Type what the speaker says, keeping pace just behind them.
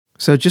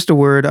So just a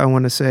word I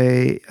want to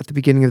say at the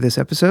beginning of this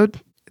episode.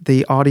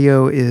 The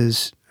audio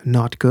is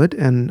not good,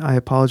 and I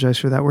apologize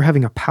for that. We're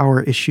having a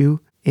power issue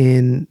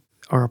in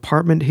our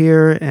apartment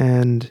here,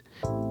 and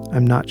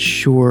I'm not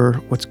sure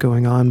what's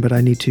going on, but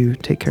I need to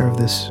take care of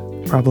this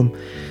problem.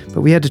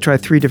 But we had to try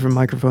 3 different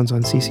microphones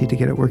on CC to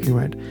get it working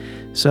right.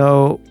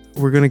 So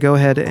we're going to go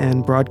ahead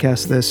and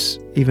broadcast this,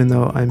 even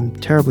though I'm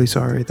terribly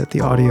sorry that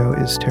the audio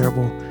is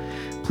terrible.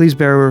 Please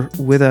bear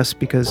with us,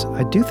 because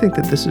I do think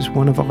that this is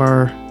one of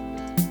our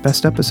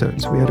best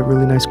episodes. We had a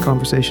really nice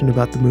conversation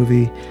about the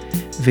movie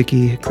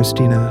Vicky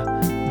Cristina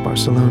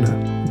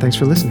Barcelona. Thanks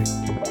for listening.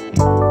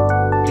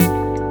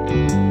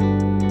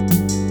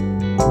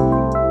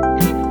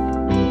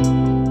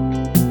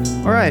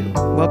 All right,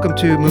 welcome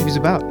to Movies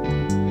About.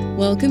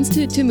 Welcome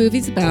to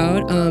Movies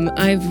About.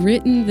 I've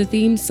written the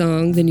theme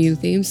song, the new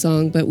theme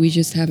song, but we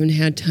just haven't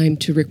had time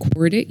to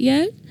record it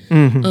yet.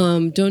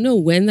 Mm-hmm. Don't know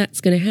when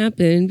that's going to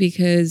happen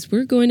because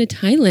we're going to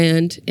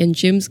Thailand and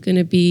Jim's going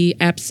to be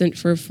absent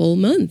for a full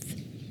month.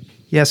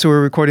 Yeah, so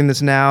we're recording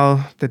this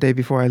now, the day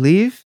before I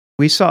leave.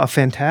 We saw a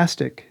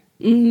fantastic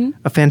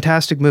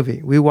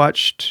movie. We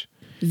watched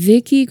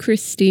Vicky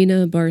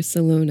Cristina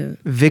Barcelona.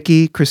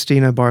 Vicky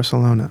Cristina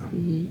Barcelona,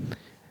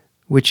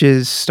 which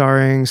is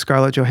starring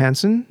Scarlett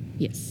Johansson.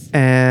 Yes.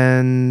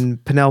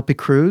 And Penelope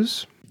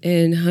Cruz.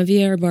 And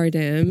Javier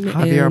Bardem.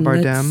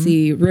 Let's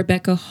see,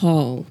 Rebecca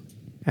Hall.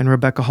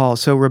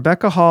 So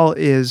Rebecca Hall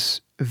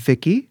is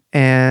Vicky,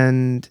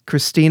 and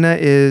Christina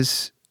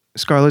is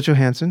Scarlett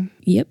Johansson.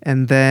 Yep.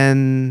 And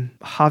then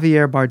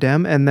Javier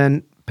Bardem, and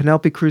then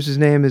Penelope Cruz's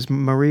name is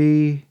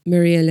Maria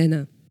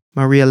Elena.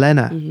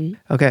 Mm-hmm.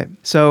 Okay,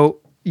 so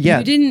yeah.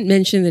 You didn't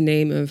mention the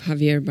name of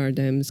Javier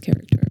Bardem's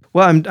character.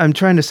 Well, I'm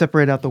trying to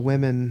separate out the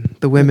women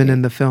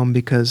in the film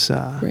because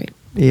right.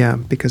 Yeah,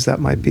 because that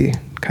might be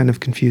kind of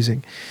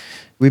confusing.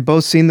 We've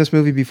both seen this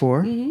movie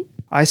before. Mm-hmm.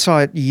 I saw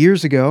it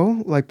years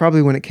ago, like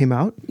probably when it came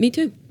out. Me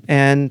too.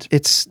 And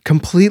it's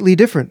completely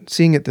different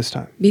seeing it this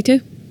time. Me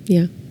too.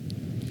 Yeah.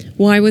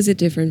 Why was it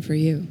different for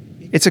you?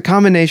 It's a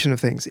combination of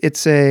things.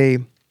 It's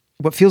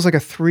what feels like a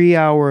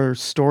 3-hour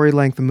story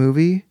length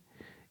movie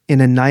in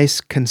a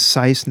nice,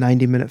 concise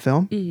 90-minute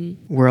film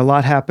where a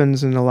lot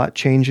happens and a lot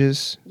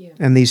changes,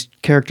 and these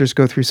characters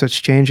go through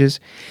such changes.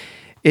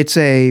 It's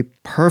a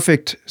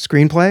perfect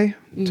screenplay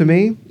to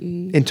me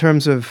in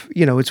terms of,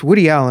 it's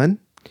Woody Allen,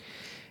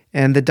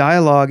 and the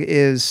dialogue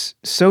is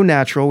so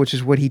natural, which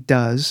is what he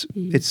does.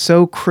 It's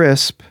so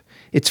crisp.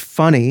 It's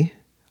funny.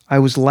 I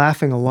was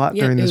laughing a lot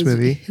during this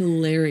movie.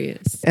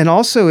 Hilarious. And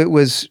also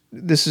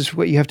this is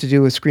what you have to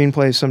do with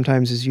screenplays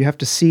sometimes, is you have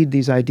to seed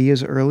these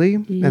ideas early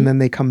and then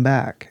they come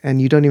back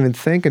and you don't even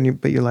think,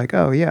 but you're like,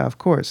 oh yeah, of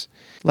course.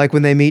 Like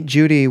when they meet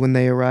Judy, when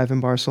they arrive in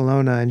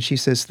Barcelona and she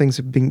says things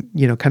have been,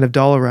 kind of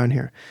dull around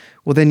here.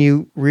 Well, then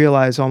you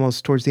realize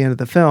almost towards the end of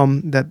the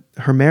film that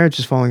her marriage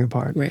is falling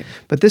apart. Right.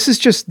 But this is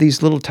just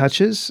these little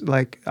touches.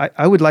 Like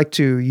I would like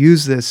to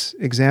use this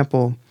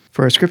example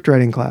for a script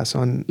writing class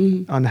on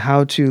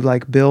how to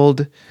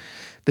build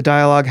the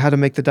dialogue, how to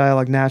make the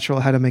dialogue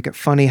natural, how to make it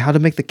funny, how to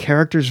make the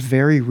characters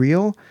very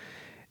real.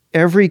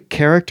 Every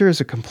character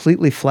is a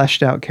completely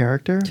fleshed out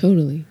character.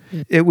 Totally.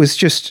 Yeah. It was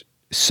just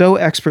so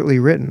expertly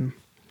written.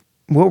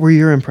 What were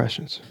your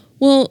impressions?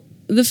 Well,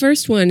 the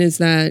first one is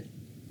that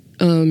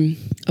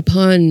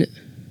upon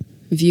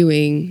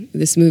viewing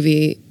this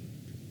movie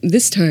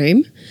this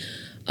time,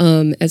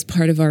 as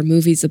part of our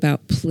Movies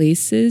About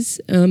Places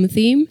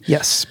theme,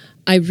 yes,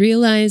 I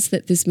realized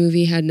that this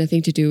movie had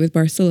nothing to do with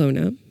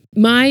Barcelona.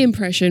 My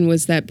impression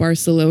was that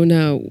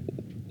Barcelona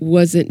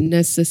wasn't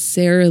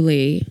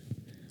necessarily,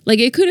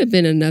 it could have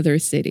been another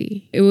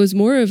city. It was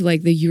more of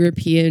the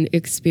European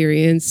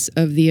experience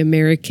of the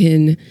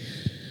American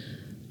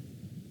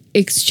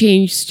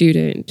exchange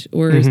student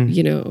or,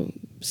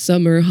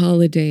 summer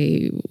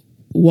holiday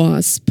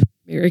WASP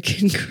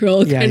American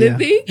girl kind of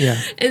thing.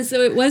 Yeah. And so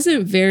it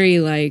wasn't very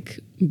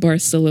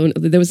Barcelona.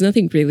 There was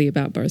nothing really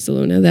about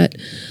Barcelona that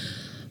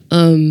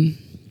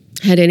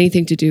had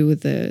anything to do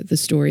with the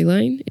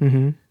storyline.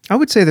 Mm-hmm. I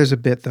would say there's a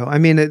bit, though. I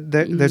mean,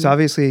 there's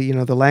obviously,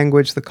 the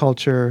language, the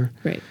culture.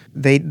 Right.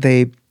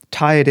 They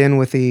tie it in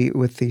with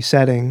the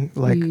setting,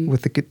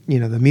 with the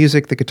the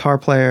music, the guitar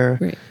player,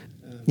 right.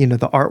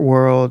 The art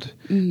world,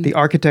 the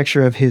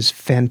architecture of his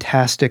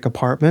fantastic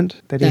apartment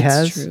that he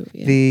has. True,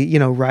 yeah.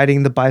 The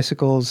riding the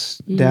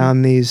bicycles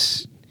down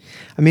these.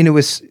 I mean, it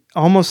was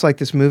almost like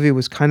this movie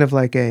was kind of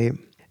like a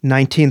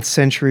 19th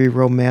century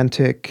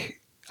romantic,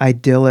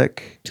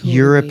 idyllic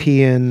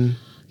European.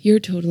 You're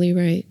totally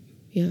right.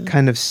 Yeah.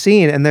 Kind of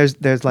scene, and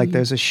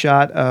there's a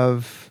shot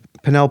of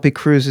Penelope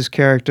Cruz's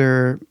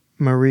character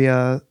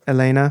Maria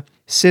Elena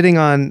sitting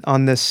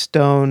on this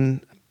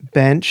stone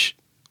bench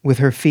with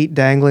her feet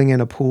dangling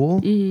in a pool.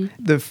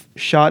 The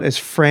shot is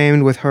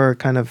framed with her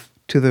kind of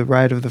to the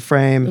right of the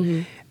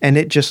frame, and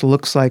it just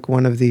looks like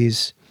one of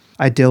these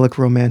idyllic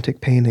romantic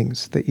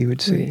paintings that you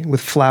would see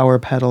with flower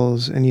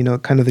petals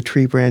and kind of the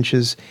tree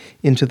branches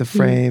into the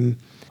frame.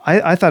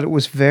 I thought it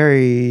was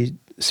very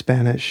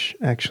Spanish,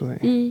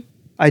 actually.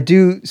 I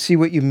do see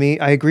what you mean.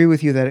 I agree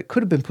with you that it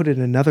could have been put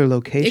in another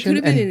location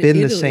have and been in been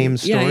the Italy. same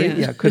story.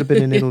 Yeah. It could have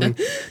been in Italy.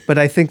 But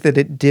I think that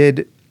it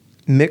did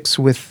mix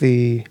with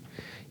the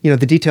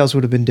details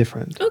would have been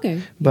different.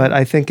 Okay. But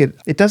I think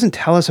it doesn't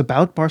tell us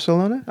about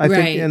Barcelona. I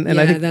think, and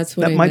I think that's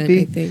what that I might meant,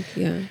 be. I think,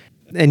 yeah.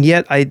 And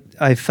yet I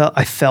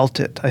felt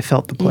it. I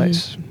felt the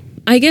place.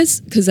 I guess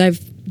because I've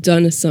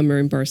done a summer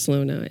in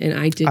Barcelona and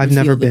I didn't I've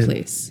never feel the been.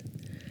 place.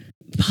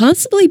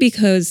 Possibly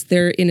because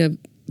they're in a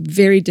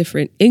very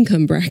different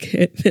income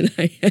bracket than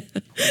I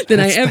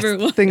ever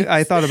was. Thing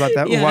I thought about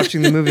that Yeah.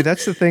 watching the movie.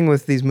 That's the thing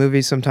with these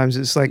movies. Sometimes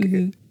it's like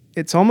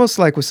it's almost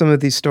like with some of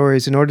these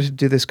stories. In order to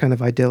do this kind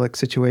of idyllic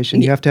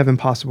situation, you have to have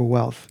impossible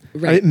wealth,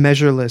 Right.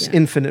 Measureless,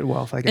 infinite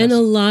wealth. I guess. And a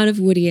lot of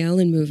Woody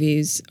Allen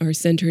movies are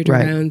centered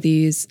Right. around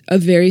a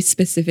very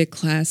specific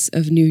class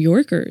of New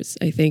Yorkers,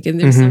 I think. And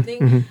there's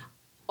something,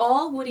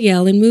 all Woody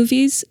Allen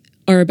movies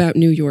are about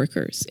New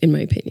Yorkers, in my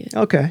opinion.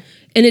 Okay.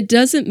 And it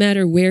doesn't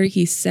matter where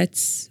he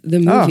sets the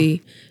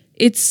movie.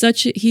 He's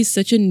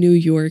such a New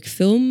York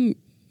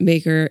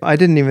filmmaker. I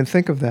didn't even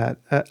think of that.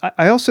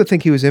 I also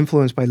think he was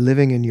influenced by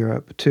living in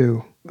Europe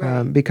too,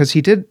 because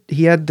he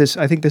had this.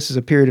 I think this is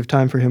a period of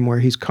time for him where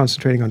he's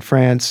concentrating on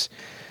France,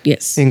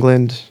 Yes.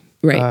 England,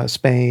 Right.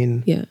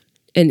 Spain. Yeah.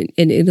 And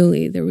in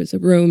Italy, there was a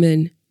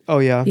Roman. Oh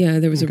yeah. Yeah,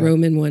 there was a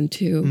Roman one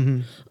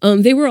too.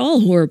 They were all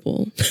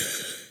horrible.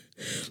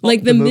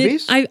 Like the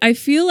movies? I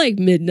feel like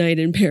Midnight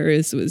in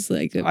Paris was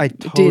like a I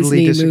totally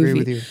Disney disagree movie.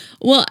 with you.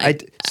 Well,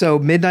 So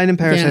Midnight in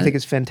Paris, I Yeah. think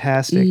is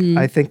fantastic.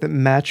 I think that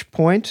Match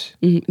Point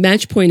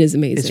Match Point is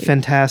amazing. is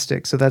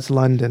fantastic. So that's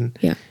London.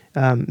 Yeah.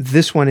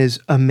 This one is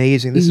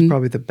amazing. This is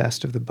probably the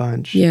best of the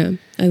bunch. Yeah,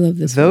 I love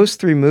this. one. Those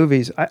three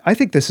movies, I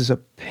think this is a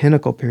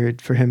pinnacle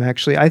period for him.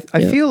 Actually, I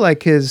feel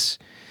like his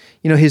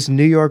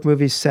New York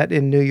movies set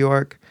in New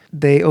York,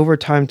 they over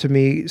time to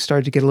me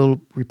started to get a little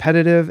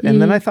repetitive,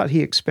 and then I thought he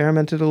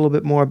experimented a little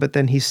bit more. But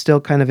then he's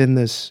still kind of in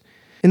this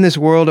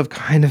world of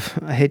kind of,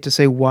 I hate to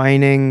say,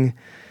 whining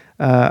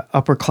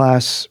upper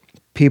class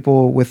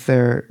people with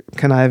their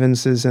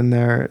connivances and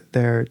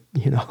their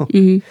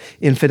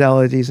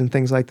infidelities and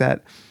things like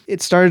that.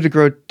 It started to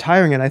grow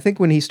tiring, and I think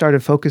when he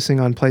started focusing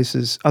on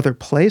other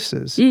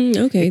places,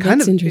 Okay,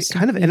 that's it interesting.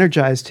 kind of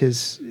energized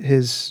his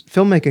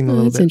filmmaking a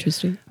little That's bit.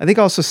 interesting. I think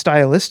also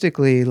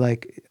stylistically,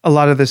 like a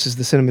lot of this is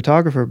the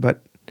cinematographer,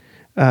 but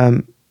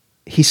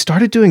he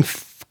started doing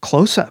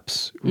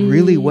close-ups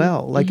really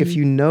well. Like if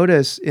you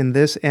notice in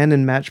this and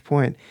in Match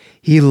Point,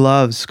 he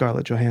loves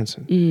Scarlett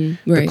Johansson.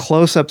 The Right.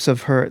 close-ups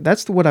of her,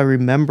 that's what I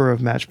remember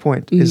of Match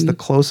Point, is the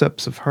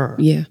close-ups of her.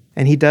 Yeah.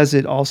 And he does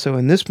it also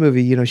in this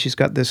movie. She's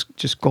got this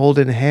just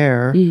golden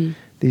hair.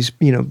 These,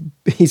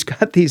 he's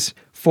got these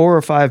 4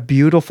 or 5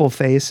 beautiful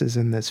faces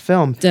in this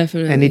film.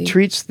 Definitely. And he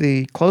treats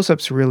the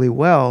close-ups really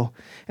well.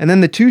 And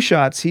then the 2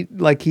 shots,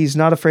 he's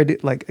not afraid to,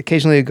 like,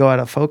 occasionally go out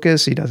of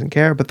focus. He doesn't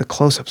care, but the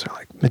close-ups are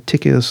like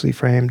meticulously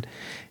framed.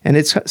 And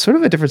it's sort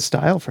of a different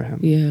style for him.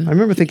 Yeah. I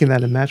remember thinking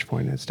that in Match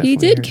Point. It's He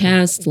definitely did hers.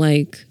 cast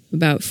like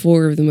about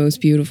 4 of the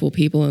most beautiful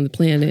people on the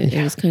planet.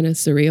 It was kind of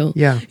surreal.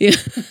 Yeah. Yeah.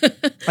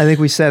 I think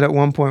we said at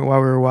one point while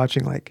we were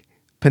watching, like,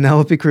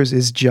 Penelope Cruz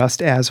is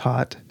just as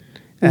hot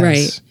as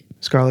Right.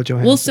 Scarlett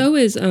Johansson. Well, so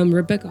is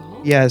Rebecca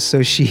Hall. Yeah,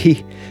 so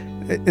she,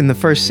 in the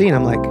first scene,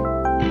 I'm like,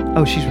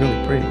 oh, she's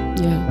really pretty.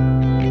 Yeah.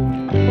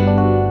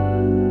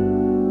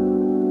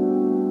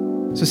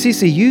 So,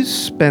 Cece, you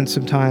spent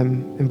some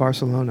time in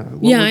Barcelona.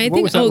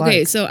 What was that okay.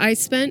 like? So I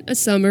spent a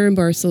summer in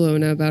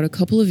Barcelona about a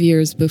couple of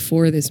years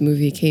before this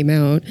movie came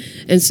out,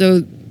 and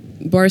so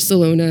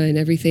Barcelona and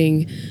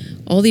everything,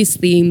 all these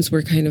themes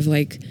were kind of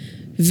like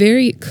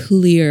very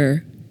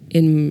clear.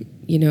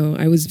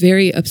 I was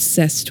very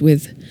obsessed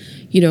with,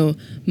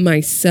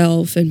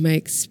 myself and my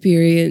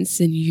experience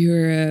in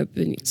Europe,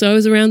 and so I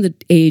was around the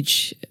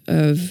age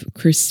of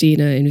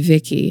Christina and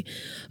Vicky.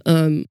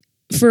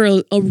 For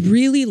a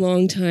really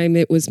long time,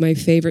 it was my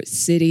favorite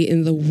city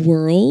in the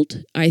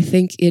world. I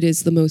think it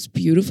is the most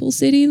beautiful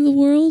city in the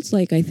world.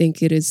 Like, I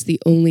think it is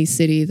the only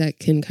city that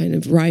can kind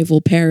of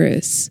rival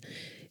Paris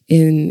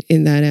in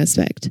that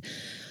aspect.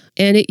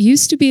 And it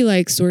used to be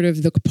like sort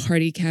of the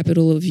party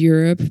capital of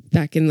Europe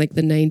back in like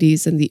the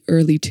 90s and the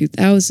early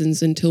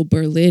 2000s until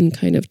Berlin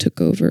kind of took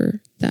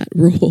over that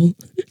role.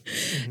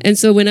 And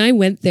so when I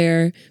went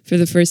there for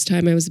the first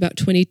time, I was about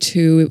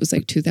 22. It was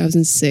like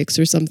 2006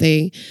 or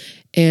something.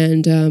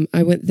 And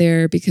I went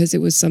there because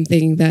it was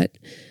something that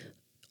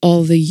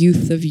all the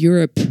youth of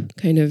Europe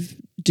kind of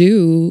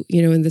do,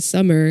 in the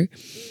summer.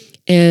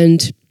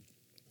 And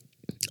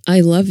I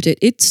loved it.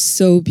 It's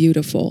so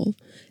beautiful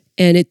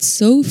and it's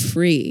so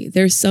free.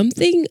 There's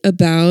something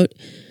about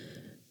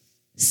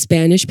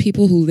Spanish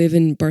people who live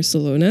in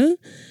Barcelona.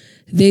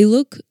 They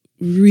look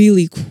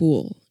really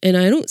cool. And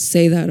I don't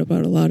say that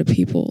about a lot of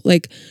people.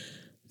 Like,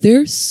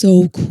 they're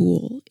so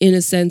cool in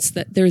a sense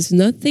that there's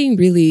nothing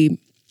really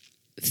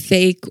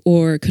fake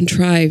or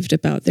contrived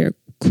about their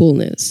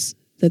coolness.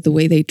 That the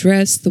way they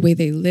dress, the way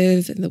they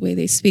live, and the way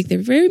they speak, they're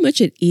very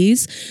much at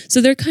ease.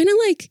 So they're kind of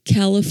like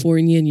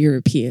Californian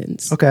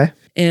Europeans. Okay.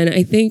 And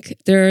I think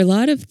there are a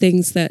lot of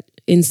things that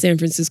in San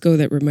Francisco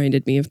that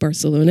reminded me of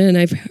Barcelona. And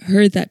I've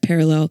heard that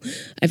parallel.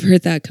 I've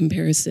heard that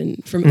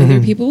comparison from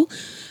other people.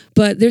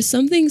 But there's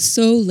something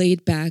so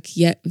laid back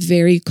yet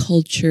very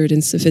cultured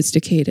and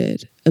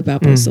sophisticated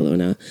about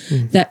Barcelona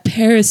that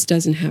Paris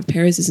doesn't have.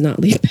 Paris is not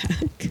laid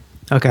back.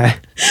 Okay.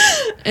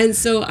 And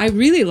so I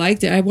really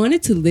liked it. I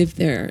wanted to live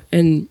there.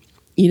 And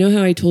you know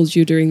how I told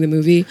you during the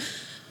movie,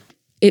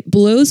 it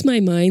blows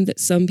my mind that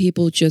some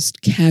people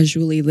just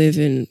casually live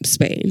in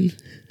Spain.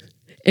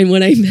 And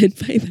what I meant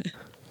by that.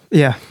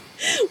 Yeah.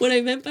 What I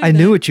meant by I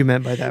knew what you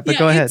meant by that, but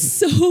go ahead. It's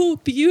so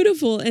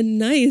beautiful and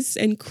nice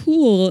and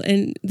cool.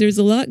 And there's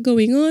a lot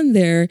going on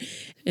there.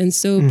 And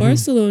so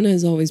Barcelona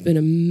has always been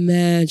a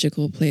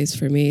magical place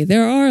for me.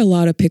 There are a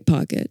lot of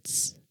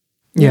pickpockets.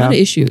 A lot of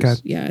issues. Okay.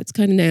 Yeah, it's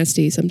kind of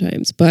nasty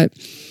sometimes. But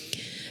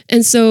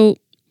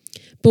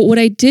what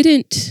I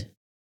didn't,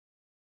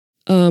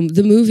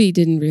 the movie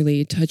didn't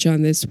really touch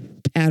on this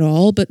at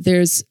all, but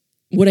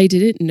what I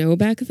didn't know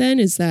back then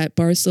is that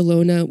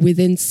Barcelona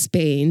within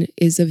Spain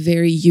is a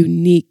very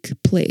unique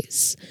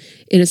place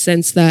in a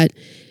sense that,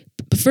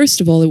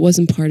 first of all, it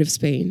wasn't part of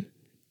Spain.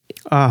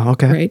 Ah,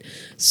 okay. Right?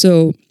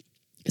 So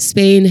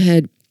Spain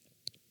had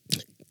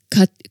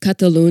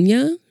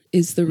Catalonia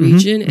is the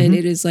region, and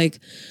it is like,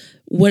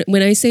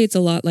 when I say it's a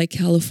lot like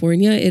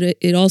California,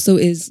 it also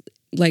is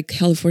like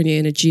California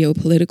in a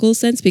geopolitical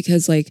sense,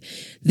 because like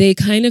they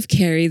kind of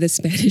carry the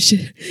Spanish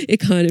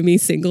economy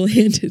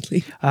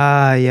single-handedly.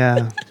 Ah,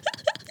 yeah.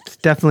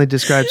 Definitely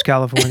describes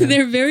California.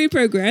 They're very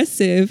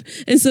progressive.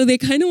 And so they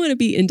kind of want to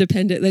be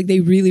independent. Like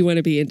they really want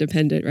to be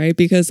independent, right?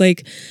 Because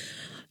like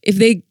if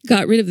they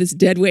got rid of this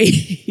dead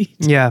weight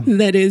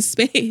that is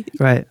Spain,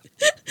 right,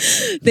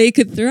 they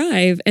could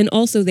thrive. And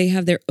also they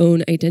have their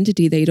own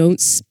identity. They don't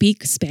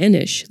speak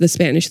Spanish, the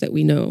Spanish that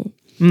we know.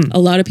 A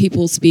lot of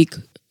people speak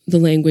the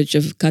language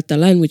of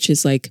Catalan, which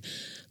is like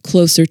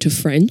closer to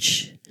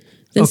French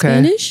than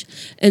Spanish.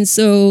 And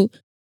so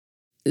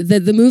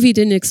the movie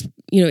didn't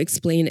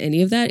explain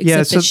any of that,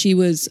 except that she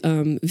was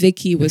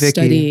Vicky was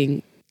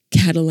studying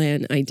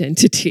Catalan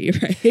identity,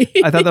 right?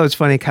 I thought that was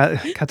funny.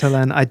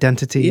 Catalan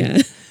identity,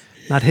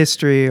 not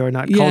history or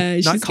not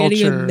culture. She's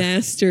getting a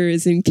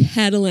master's in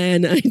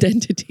Catalan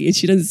identity, and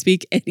she doesn't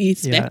speak any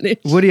Spanish.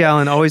 Woody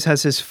Allen always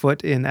has his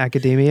foot in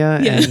academia,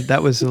 and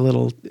that was a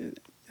little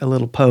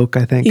poke,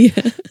 I think.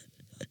 Yeah.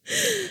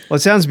 Well,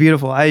 it sounds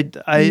beautiful.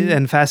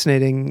 And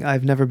fascinating.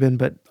 I've never been,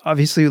 but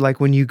obviously, like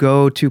when you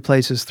go to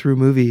places through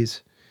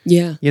movies,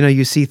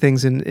 you see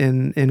things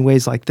in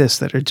ways like this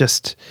that are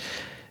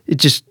it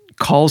just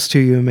calls to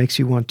you and makes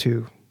you want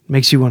to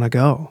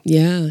go.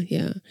 Yeah,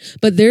 yeah.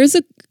 But there's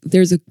a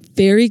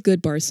very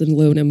good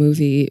Barcelona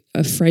movie,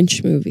 a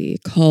French movie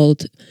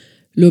called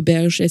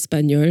L'Auberge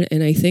Espagnole,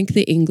 and I think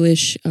the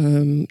English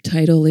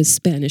title is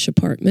Spanish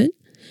Apartment.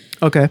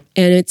 Okay.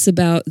 And it's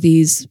about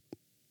these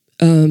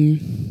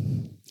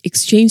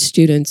exchange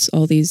students,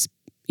 all these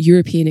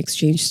European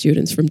exchange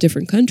students from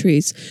different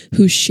countries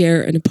who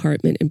share an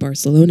apartment in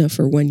Barcelona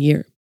for 1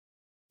 year.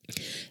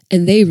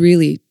 And they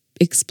really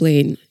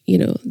explain,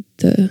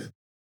 the...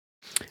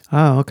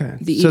 Oh, okay.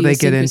 So they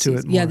get into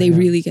it more. Yeah, they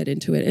really get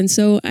into it. And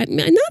so,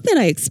 not that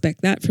I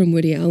expect that from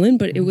Woody Allen,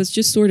 but it was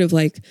just sort of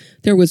like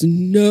there was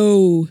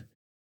nothing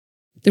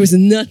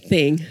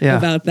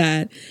about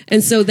that.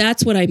 And so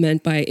that's what I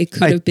meant by it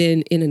could have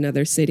been in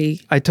another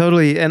city. I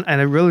totally, and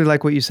I really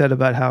like what you said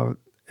about how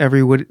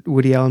every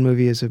Woody Allen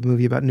movie is a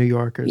movie about New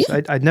Yorkers.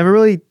 Yeah. I'd never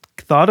really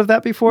thought of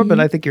that before, but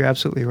I think you're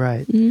absolutely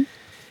right.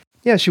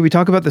 Yeah, should we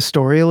talk about the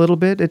story a little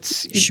bit?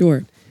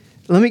 Sure.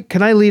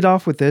 Can I lead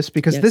off with this?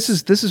 Because this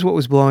is what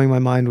was blowing my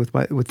mind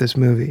with this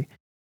movie.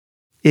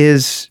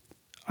 Is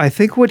I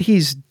think what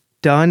he's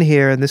done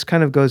here, and this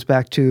kind of goes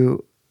back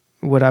to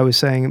what I was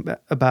saying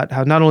about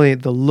how not only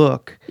the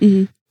look,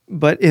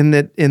 but in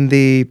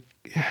the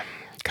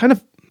kind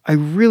of, I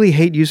really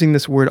hate using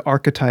this word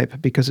archetype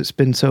because it's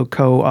been so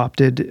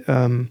co-opted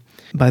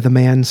by the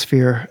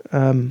manosphere.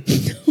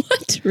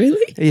 What,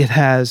 really? It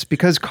has,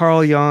 because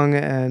Carl Jung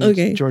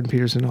and Jordan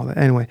Peterson and all that.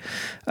 Anyway,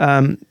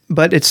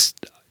 but it's,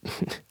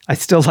 I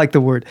still like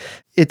the word.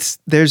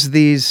 There's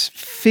these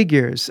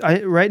figures.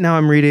 Right now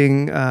I'm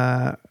reading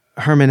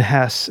Hermann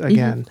Hesse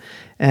again,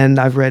 and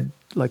I've read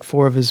like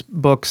 4 of his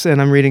books, and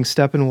I'm reading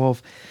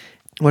Steppenwolf.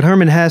 What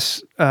Hermann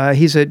Hesse,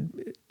 he's an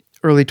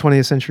early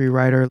 20th century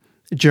writer,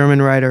 German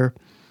writer,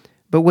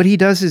 but what he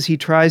does is he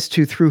tries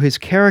to, through his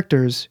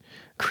characters,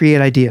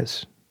 create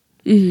ideas.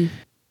 You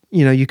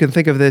can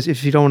think of this,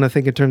 if you don't want to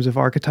think in terms of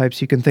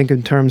archetypes, you can think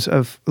in terms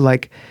of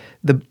like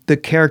the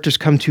characters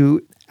come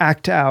to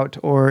act out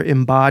or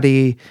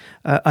embody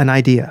an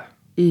idea.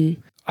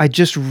 I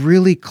just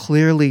really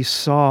clearly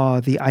saw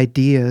the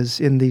ideas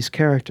in these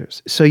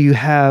characters. So you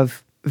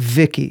have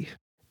Vicky.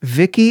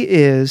 Vicky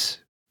is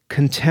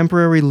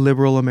contemporary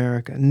liberal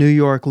America, New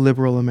York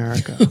liberal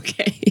America.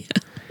 Okay.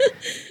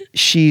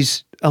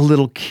 She's a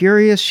little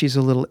curious, she's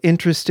a little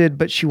interested,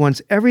 but she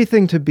wants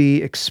everything to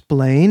be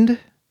explained.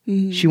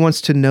 She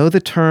wants to know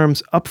the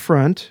terms up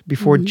front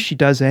before she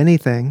does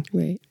anything.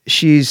 Right.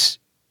 She's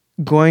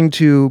going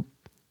to,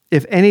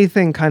 if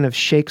anything kind of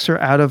shakes her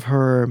out of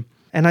her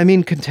And I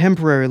mean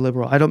contemporary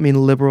liberal. I don't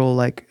mean liberal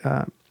like,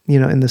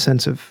 in the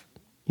sense of,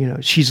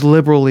 she's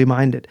liberally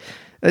minded.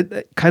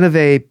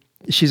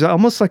 She's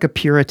almost like a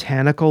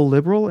puritanical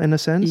liberal in a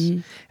sense.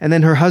 Mm-hmm. And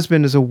then her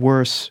husband is a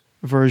worse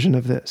version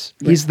of this.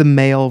 Right. He's the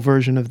male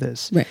version of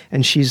this. Right.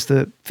 And she's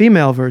the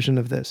female version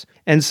of this.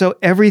 And so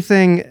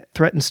everything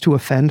threatens to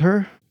offend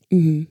her.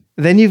 Mm-hmm.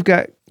 Then you've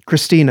got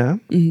Christina,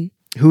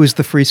 who is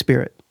the free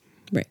spirit.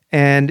 Right.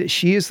 And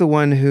she is the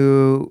one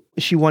who,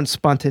 she wants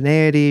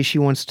spontaneity, she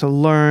wants to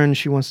learn,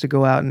 she wants to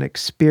go out and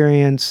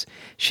experience.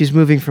 She's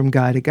moving from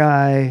guy to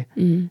guy.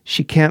 Mm-hmm.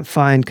 She can't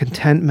find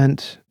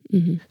contentment.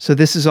 Mm-hmm. So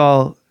this is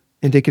all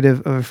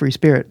indicative of a free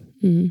spirit.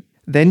 Mm-hmm.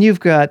 Then you've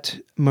got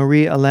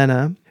Marie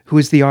Elena, who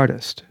is the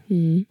artist.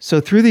 Mm-hmm. So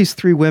through these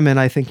three women,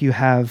 I think you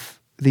have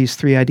these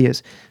three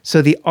ideas.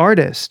 So the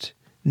artist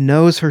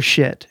knows her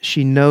shit.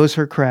 She knows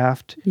her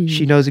craft. Mm-hmm.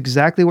 She knows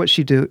exactly what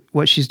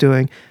she's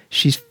doing.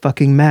 She's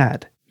fucking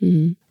mad,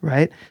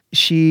 right?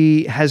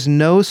 She has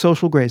no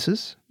social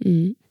graces.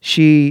 Mm-hmm.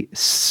 She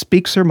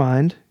speaks her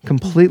mind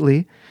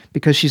completely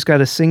because she's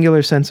got a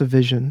singular sense of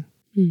vision.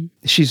 Mm-hmm.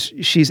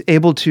 She's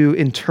able to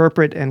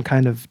interpret and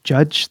kind of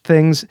judge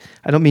things.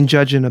 I don't mean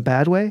judge in a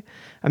bad way.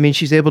 I mean,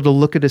 she's able to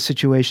look at a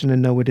situation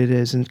and know what it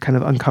is and kind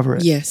of uncover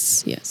it.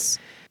 Yes, yes.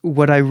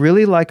 What I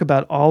really like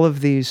about all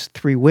of these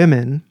three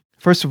women,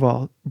 first of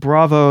all,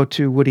 bravo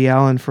to Woody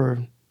Allen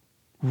for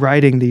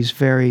writing these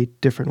very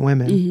different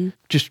women. Mm-hmm.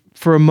 Just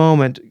for a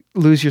moment,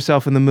 lose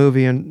yourself in the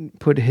movie and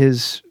put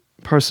his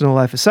personal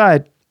life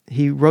aside.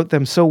 He wrote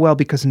them so well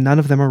because none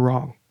of them are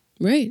wrong.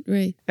 Right,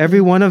 right. Every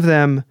one of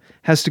them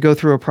has to go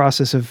through a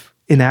process of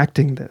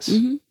enacting this.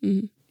 Mm-hmm,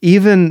 mm-hmm.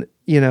 Even,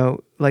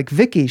 like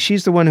Vicky,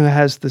 she's the one who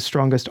has the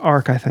strongest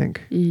arc, I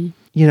think.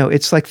 Mm-hmm.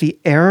 It's like the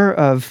error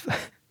of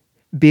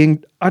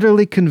being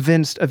utterly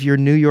convinced of your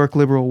New York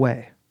liberal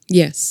way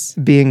Yes,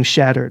 being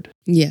shattered.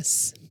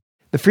 yes.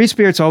 The free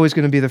spirit's always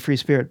going to be the free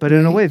spirit. But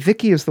in a way,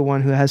 Vicky is the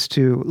one who has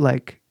to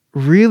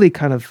really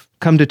kind of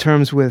come to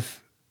terms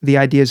with the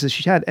ideas that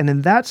she had. And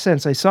in that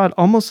sense, I saw it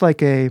almost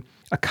like a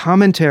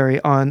commentary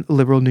on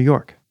liberal New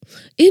York.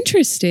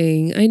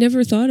 Interesting. I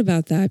never thought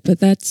about that, but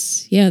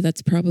that's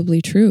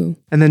probably true.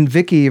 And then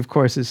Vicky, of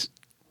course, is...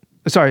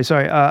 Sorry.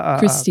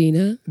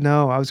 Christina.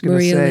 No, I was going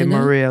to say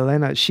Maria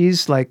Elena.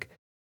 She's like...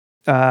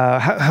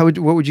 what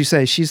would you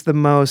say? She's the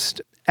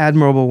most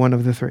admirable one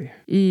of the three.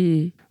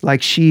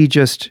 Like she's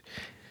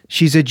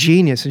a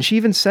genius. And she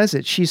even says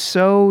it. She's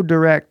so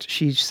direct.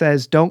 She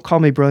says, don't call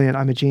me brilliant.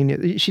 I'm a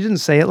genius. She didn't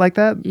say it like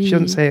that. She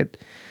doesn't say it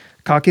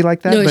cocky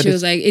like that. No, but she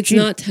was like, it's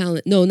not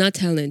talent. No, not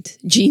talent.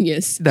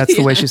 Genius. That's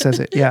the way she says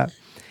it. Yeah.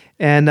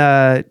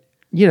 And,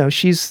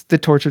 she's the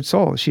tortured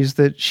soul. She's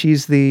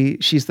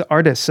the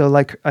artist. So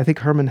I think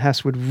Hermann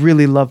Hesse would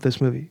really love this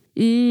movie.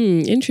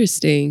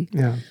 Interesting.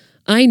 Yeah.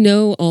 I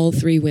know all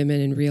three women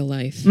in real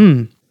life.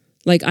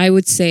 Like I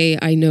would say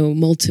I know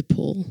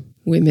multiple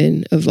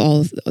women of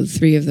all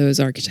three of those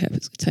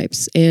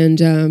archetypes.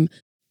 And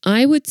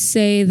I would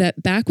say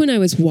that back when I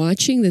was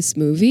watching this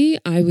movie,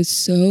 I was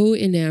so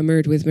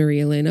enamored with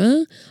Marie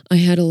Elena. I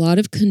had a lot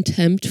of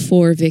contempt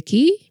for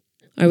Vicky.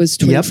 I was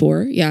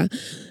 24, yeah.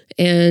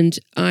 And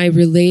I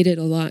related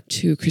a lot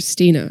to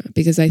Christina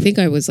because I think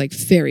I was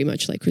very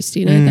much like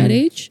Christina at that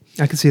age.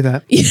 I can see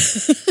that.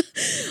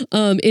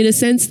 In a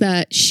sense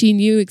that she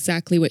knew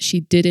exactly what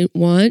she didn't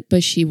want,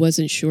 but she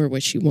wasn't sure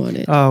what she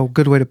wanted. Oh,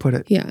 good way to put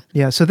it. Yeah.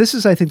 Yeah. So this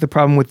is, I think, the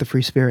problem with the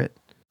free spirit.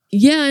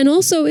 Yeah. And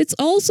also, it's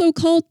also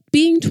called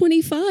being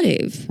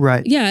 25.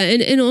 Right. Yeah.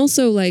 And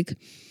also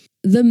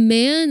the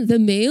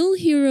male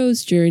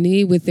hero's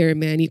journey with their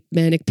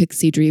manic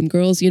pixie dream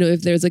girls,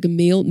 if there's a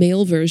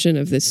male version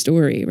of this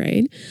story,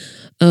 right?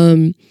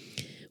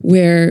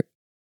 Where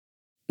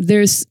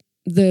there's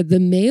the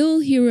male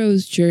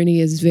hero's journey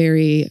is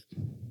very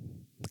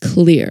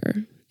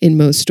clear in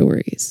most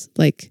stories.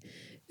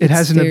 It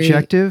has an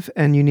objective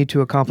and you need to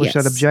accomplish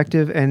that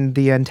objective, and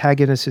the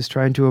antagonist is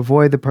trying to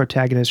avoid the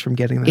protagonist from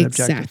getting that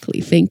objective.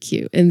 Exactly. Thank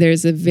you. And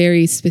there's a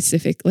very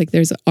specific,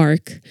 there's an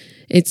arc.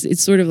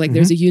 It's sort of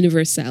there's a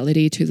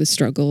universality to the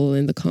struggle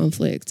and the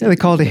conflict. Yeah, they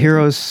call it a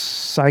hero's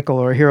cycle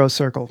or a hero's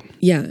circle.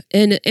 Yeah.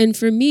 And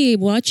for me,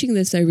 watching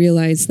this, I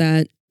realized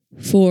that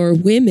for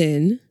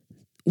women,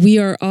 we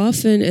are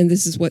often, and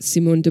this is what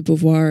Simone de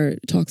Beauvoir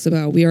talks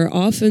about, we are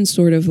often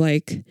sort of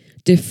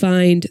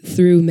defined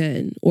through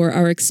men, or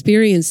our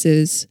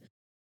experiences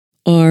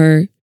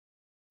are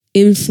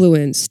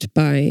influenced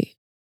by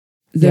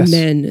the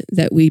men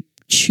that we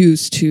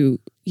choose to,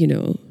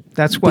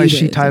 That's why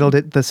she titled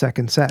it The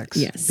Second Sex.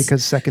 Yes.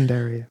 Because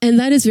secondary. And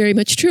that is very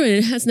much true. And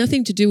it has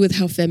nothing to do with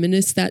how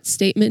feminist that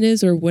statement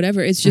is or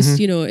whatever. It's just,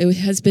 it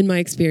has been my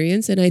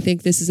experience. And I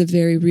think this is a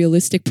very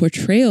realistic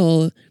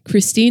portrayal.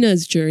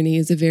 Christina's journey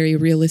is a very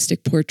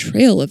realistic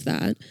portrayal of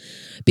that.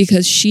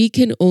 Because she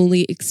can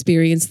only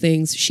experience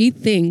things. She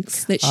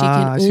thinks that she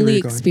can only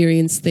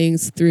experience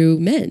things through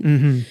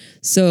men.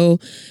 So,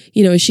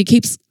 she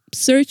keeps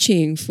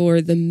searching for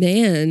the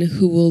man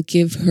who will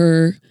give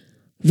her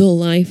the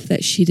life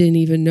that she didn't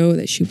even know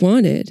that she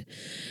wanted.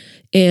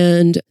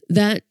 And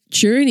that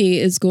journey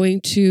is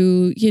going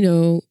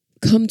to,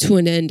 come to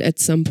an end at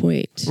some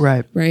point.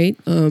 Right. Right?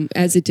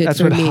 As it did That's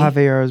for what me.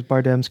 Javier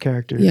Bardem's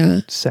character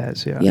Yeah.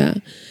 says. Yeah. Yeah.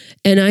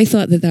 And I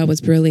thought that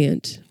was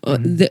brilliant.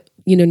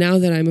 Now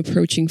that I'm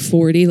approaching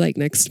 40, like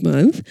next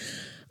month,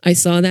 I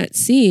saw that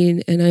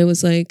scene and I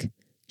was like,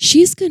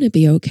 she's going to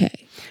be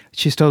okay.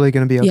 She's totally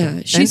going to be okay.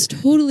 Yeah, she's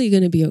totally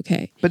going to be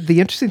okay. But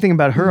the interesting thing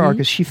about her arc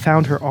is she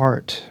found her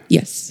art.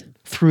 Yes.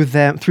 Through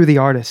the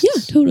artists.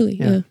 Yeah, totally.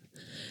 Yeah.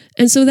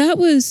 And so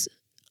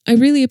I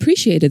really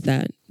appreciated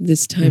that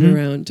this time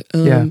around.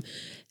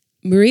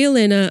 Maria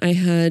Elena, I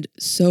had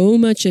so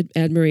much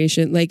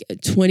admiration. Like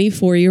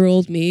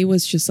 24-year-old me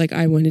was just like,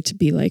 I wanted to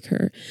be like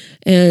her.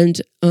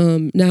 And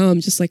now I'm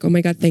just like, oh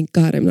my God, thank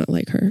God I'm not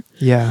like her.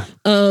 Yeah.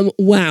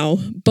 Wow.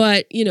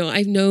 But,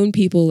 I've known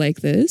people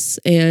like this,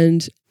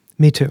 and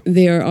me too.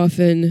 They are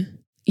often,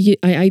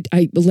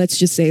 I let's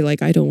just say,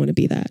 like, I don't want to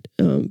be that.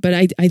 But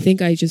I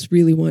think I just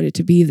really wanted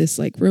to be this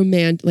like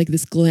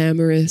this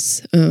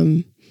glamorous,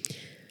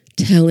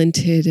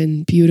 talented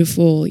and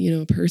beautiful,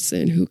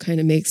 person who kind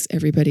of makes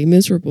everybody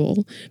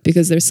miserable,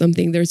 because there's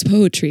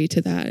poetry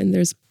to that, and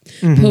there's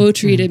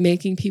poetry to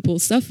making people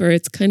suffer.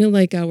 It's kind of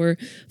like our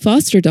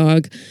foster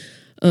dog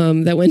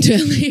that went to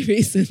LA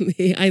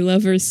recently. I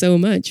love her so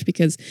much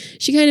because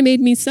she kind of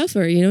made me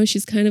suffer.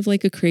 She's kind of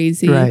like a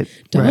crazy dog.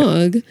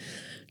 Right.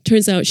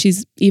 Turns out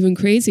she's even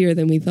crazier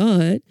than we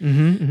thought.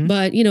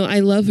 But, I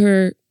love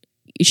her.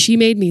 She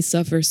made me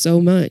suffer so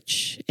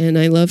much, and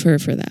I love her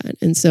for that.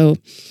 And so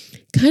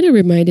kind of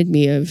reminded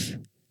me of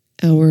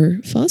our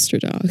foster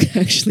dog,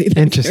 actually.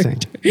 Interesting.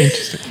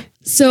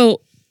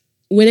 So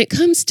when it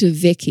comes to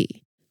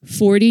Vicky,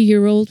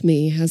 40-year-old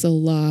me has a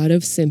lot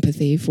of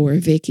sympathy for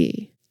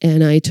Vicky,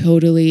 and I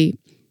totally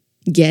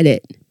get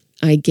it.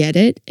 I get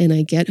it, and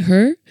I get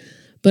her,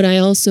 but I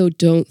also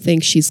don't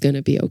think she's going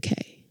to be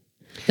okay.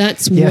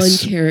 That's one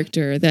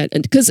character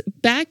because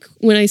back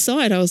when I saw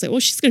it, I was like, well,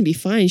 she's going to be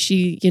fine.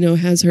 She,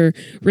 has her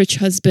rich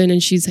husband,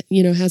 and she's,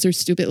 has her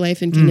stupid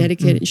life in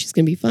Connecticut, and she's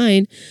going to be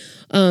fine.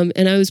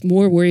 And I was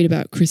more worried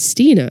about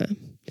Christina,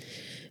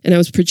 and I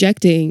was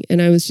projecting,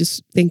 and I was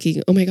just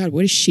thinking, oh my God,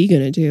 what is she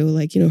going to do?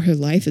 Like, her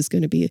life is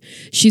going to be,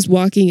 she's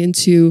walking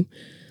into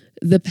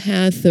the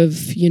path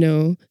of,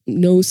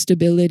 no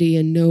stability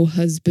and no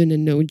husband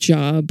and no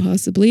job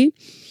possibly.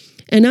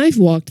 And I've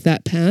walked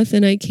that path,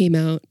 and I came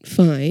out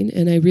fine.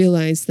 And I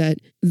realized that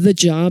the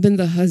job and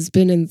the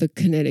husband and the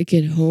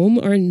Connecticut home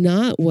are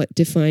not what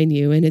define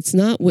you. And it's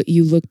not what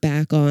you look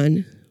back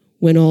on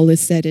when all is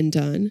said and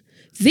done.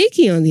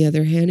 Vicky, on the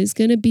other hand, is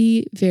going to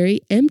be very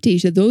empty.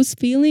 So those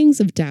feelings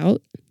of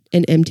doubt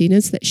and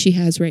emptiness that she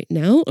has right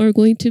now are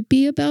going to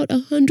be about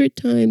 100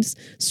 times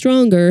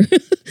stronger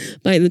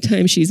by the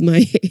time she's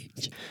my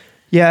age.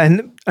 Yeah,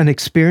 and an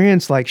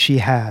experience like she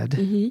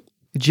had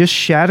just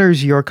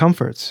shatters your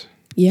comforts.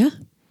 Yeah.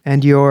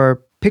 And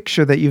your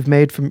picture that you've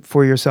made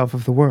for yourself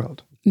of the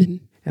world.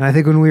 And I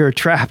think when we were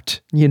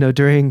trapped,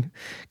 during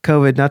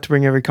COVID, not to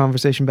bring every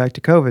conversation back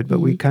to COVID,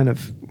 but we kind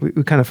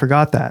of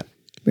forgot that.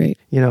 Right.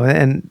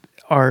 And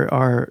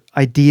our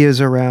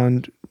ideas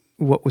around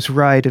what was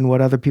right and what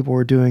other people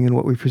were doing and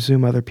what we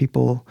presume other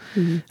people,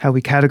 how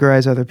we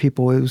categorize other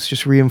people, it was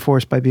just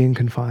reinforced by being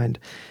confined.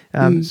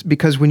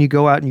 Because when you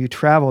go out and you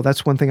travel,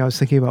 that's one thing I was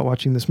thinking about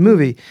watching this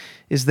movie,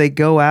 is they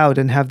go out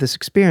and have this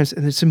experience,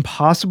 and it's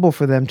impossible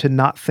for them to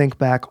not think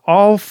back.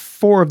 All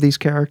four of these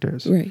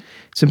characters, right.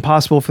 It's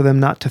impossible for them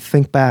not to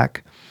think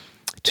back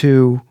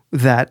to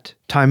that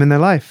time in their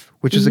life,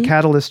 which is a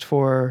catalyst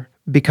for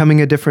becoming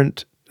a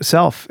different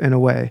self in a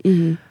way.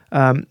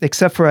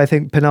 Except for, I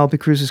think, Penelope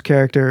Cruz's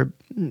character,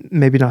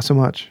 maybe not so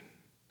much.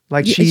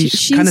 Like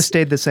she's kind of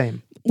stayed the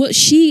same. Well,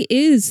 she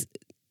is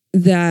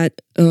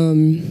that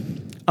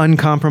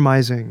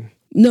uncompromising.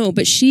 No,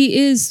 but she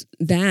is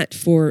that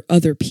for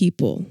other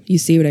people. You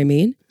see what I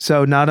mean?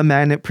 So not a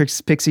manic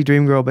pixie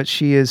dream girl, but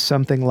she is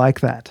something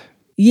like that.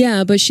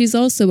 Yeah, but she's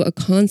also a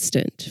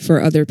constant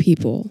for other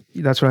people.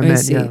 That's what I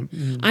meant, yeah.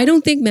 I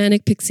don't think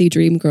manic pixie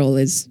dream girl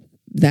is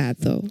that,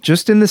 though.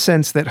 Just in the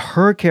sense that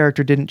her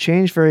character didn't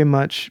change very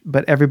much,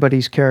 but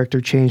everybody's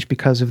character changed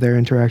because of their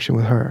interaction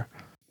with her.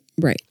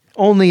 Right.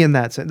 Only in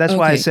that sense. That's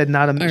why I said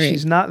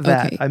she's not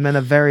that. Okay. I meant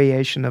a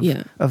variation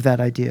of that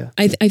idea.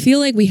 I feel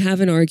like we have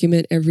an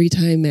argument every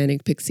time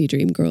Manic Pixie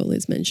Dream Girl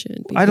is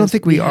mentioned. I don't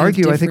think we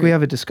argue. I think we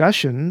have a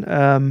discussion,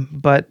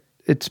 but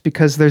it's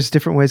because there's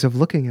different ways of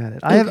looking at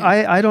it. Okay.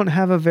 I don't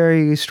have a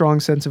very strong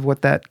sense of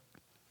what that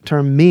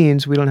term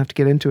means. We don't have to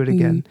get into it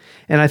again.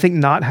 And I think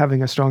not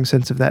having a strong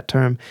sense of that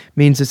term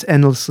means it's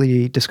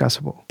endlessly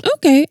discussable.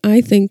 Okay.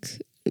 I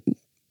think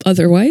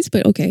otherwise,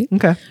 but okay.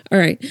 Okay. All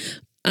right.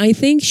 I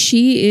think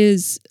she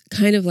is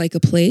kind of like a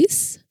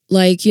place.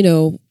 Like,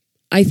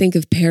 I think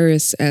of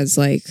Paris as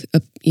like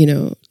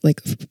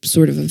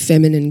sort of a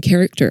feminine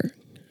character.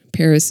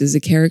 Paris is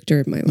a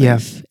character in my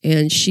life. Yeah.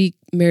 And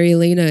Mary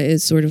Elena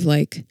is sort of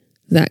like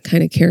that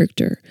kind of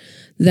character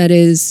that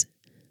is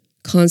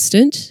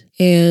constant,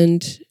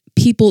 and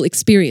people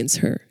experience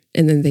her,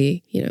 and then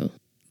they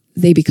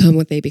become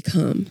what they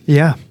become.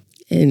 Yeah.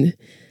 And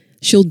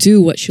she'll do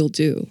what she'll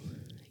do,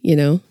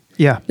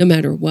 Yeah. no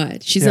matter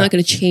what. She's Yeah. not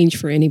going to change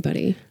for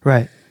anybody.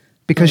 Right.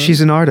 Because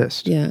she's an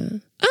artist. Yeah.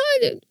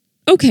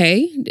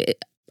 Okay.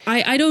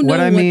 I don't know What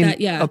I mean,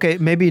 that. Yeah. okay,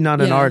 maybe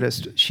not an Yeah.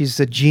 artist. She's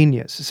a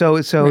genius. So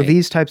Right.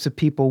 these types of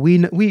people, we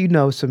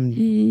know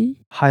some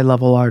high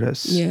level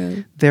artists. Yeah.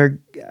 They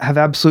have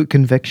absolute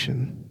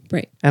conviction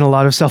Right. and a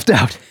lot of self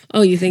doubt.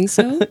 Oh, you think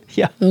so?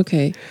 Yeah,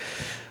 Okay.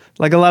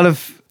 like a lot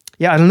of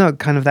I don't know,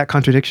 kind of that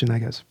contradiction, I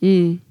guess.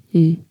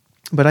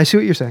 But I see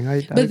what you're saying.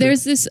 I But agree.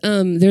 there's this.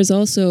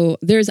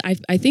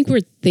 I think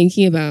we're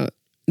thinking about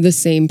the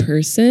same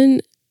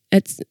person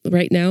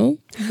right now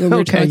when we're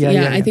Okay, talking.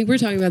 yeah. I think we're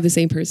talking about the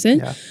same person.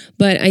 Yeah.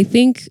 But I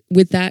think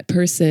with that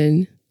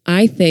person,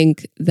 I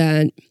think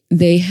that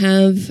they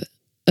have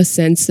a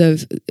sense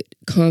of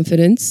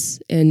confidence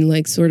and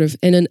like sort of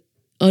an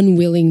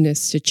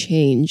unwillingness to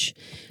change,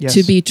 Yes.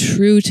 to be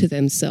true to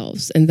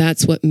themselves, and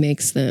that's what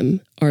makes them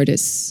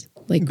artists.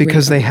 Like great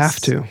because they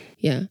artists. have to.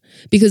 Yeah,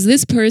 because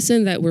this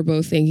person that we're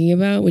both thinking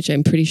about, which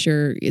I'm pretty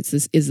sure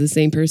is the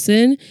same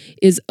person,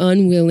 is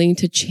unwilling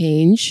to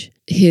change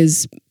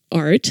his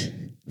art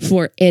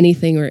for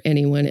anything or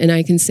anyone, and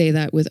I can say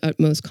that with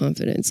utmost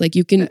confidence. Like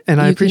you can, And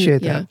I you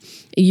appreciate can, that.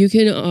 Yeah, you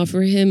can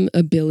offer him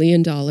 $1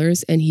 billion,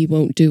 and he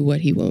won't do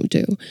what he won't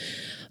do,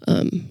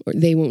 or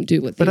they won't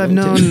do what they But I've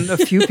won't do. known a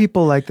few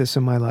people like this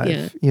in my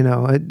life,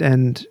 Yeah.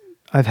 And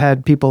I've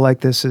had people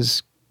like this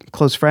as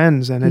close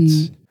friends, and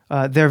it's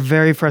they're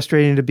very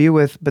frustrating to be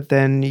with, but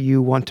then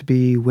you want to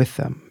be with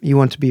them. You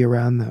want to be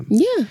around them.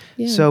 Yeah,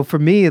 yeah. So for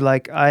me,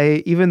 like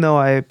even though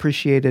I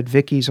appreciated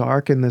Vicky's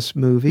arc in this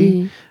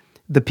movie,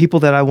 the people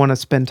that I want to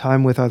spend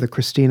time with are the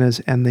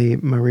Christinas and the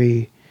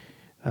Marie,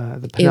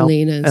 the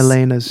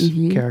Elena's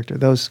character,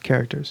 those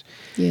characters.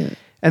 Yeah.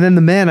 And then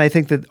the men, I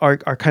think that are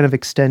kind of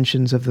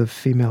extensions of the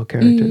female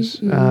characters.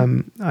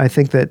 I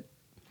think that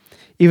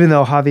even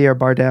though Javier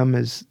Bardem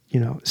is,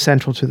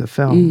 central to the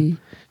film,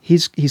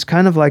 he's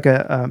kind of like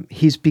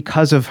he's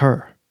because of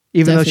her,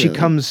 even though she Definitely.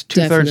 comes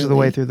 2/3 of the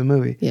way Definitely. through the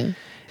movie. Yeah.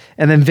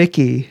 And then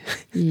Vicky,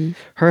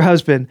 her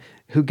husband,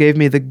 who gave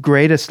me the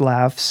greatest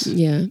laughs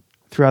Yeah.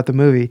 throughout the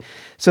movie.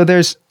 So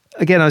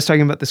again, I was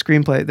talking about the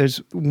screenplay.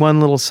 There's one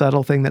little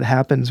subtle thing that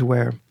happens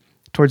where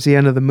towards the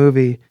end of the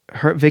movie,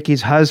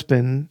 Vicky's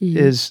husband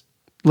is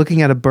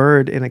looking at a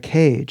bird in a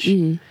cage.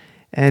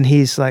 And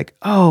he's like,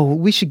 "Oh,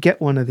 we should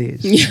get one of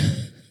these."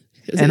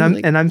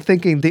 And I'm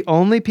thinking the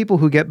only people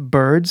who get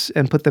birds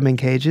and put them in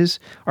cages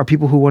are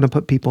people who want to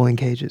put people in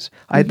cages.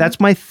 That's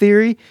my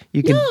theory.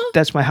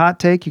 That's my hot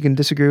take. You can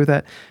disagree with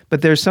that,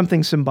 but there's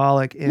something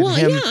symbolic in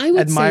him I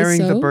would say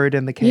admiring the so. bird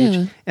in the cage,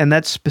 Yeah. and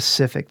that's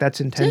specific. That's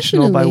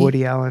intentional by Definitely.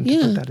 Woody Allen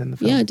to put that in the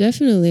film. Yeah,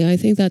 definitely. I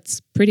think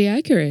that's pretty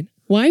accurate.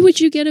 Why would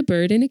you get a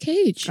bird in a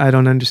cage? I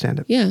don't understand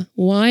it. Yeah.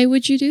 Why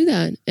would you do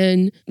that?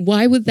 And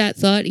why would that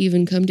thought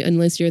even come to,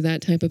 unless you're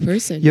that type of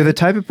person? You're the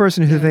type of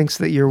person who thinks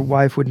that your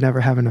wife would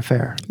never have an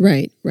affair.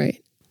 Right, right.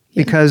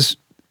 Yeah. Because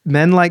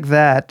men like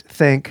that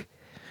think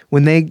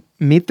when they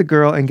meet the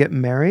girl and get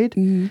married,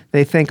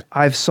 they think,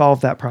 I've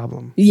solved that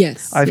problem.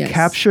 Yes. I've yes.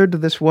 captured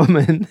this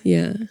woman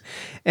Yeah.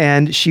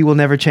 and she will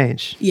never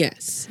change.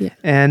 Yes. Yeah.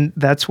 And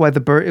that's why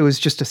it was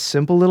just a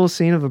simple little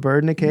scene of a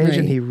bird in a cage, Right.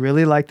 and he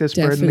really liked this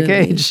bird in the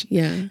Definitely. cage.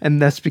 Yeah. And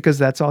that's because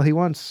that's all he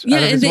wants. Yeah,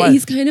 out of and his wife.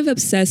 he's kind of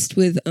obsessed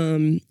with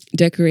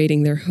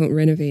decorating their home,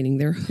 renovating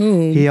their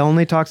home. He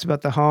only talks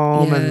about the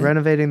home and Yeah.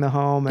 renovating the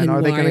home, and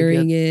are they going to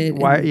wiring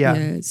get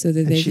it? So that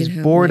and they she's can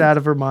have bored like- out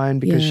of her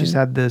mind because Yeah. she's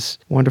had this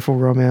wonderful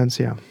romance.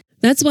 Yeah.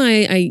 That's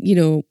why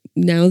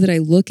now that I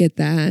look at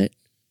that,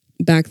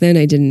 back then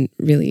I didn't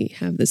really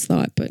have this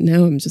thought, but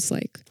now I'm just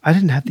like, I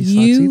didn't have these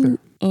thoughts either. you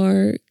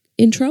are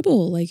in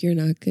trouble. Like you're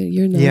not good.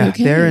 You're not Yeah,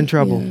 okay. they're in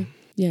trouble.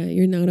 Yeah,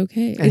 you're not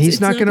okay. And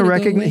he's not going to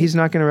recognize. He's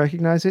not going to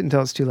recognize it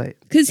until it's too late.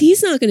 because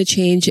he's not going to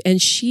change,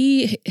 and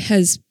she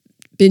has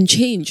been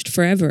changed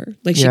forever.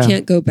 Like she Yeah.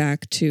 can't go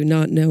back to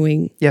not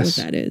knowing Yes,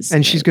 what that is.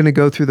 and she's going to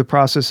go through the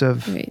process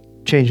of right,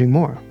 changing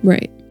more.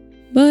 right.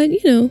 But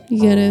you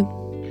gotta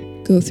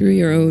go through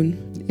your own.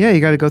 Yeah,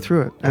 you got to go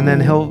through it, and then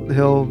he'll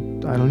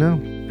I don't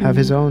know, have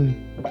his own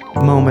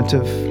moment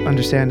of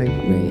understanding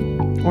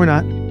Right. or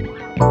not.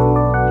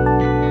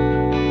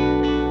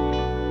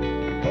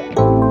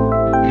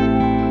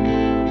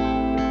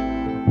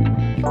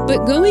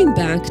 But going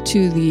back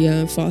to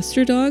the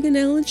foster dog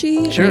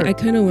analogy, Sure. I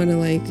kind of want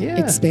to Yeah.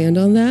 expand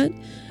on that.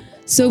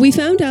 So we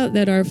found out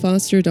that our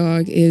foster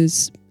dog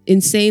is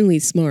insanely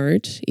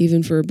smart,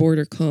 even for a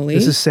border collie.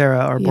 This is Sarah,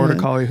 our border Yeah.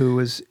 collie, who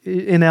was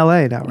in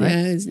LA now, right?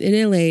 Yeah, it's in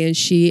LA, and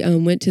she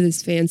went to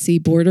this fancy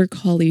border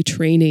collie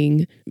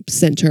training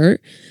center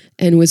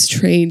and was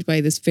trained by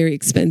this very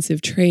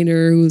expensive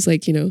trainer who was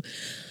like,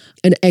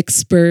 an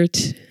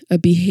expert, a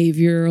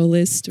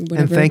behavioralist, or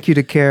whatever. And thank you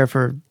to Care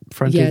for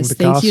fronting yes, the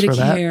thank costs you to for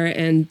that. Care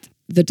and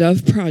the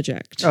Dove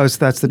Project. Oh, so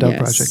that's the Dove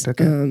Yes, Project.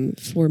 Okay.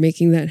 for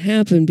making that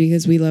happen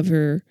because we love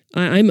her.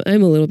 I'm a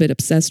little bit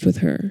obsessed with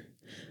her.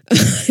 I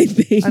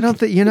think. I don't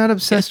think you're not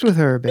obsessed with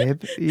her,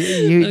 babe.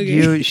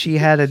 Okay. She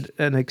had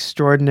an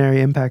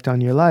extraordinary impact on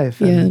your life,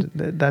 and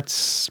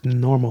that's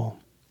normal.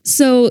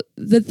 So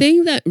the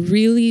thing that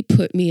really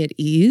put me at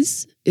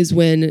ease is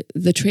when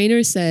the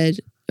trainer said,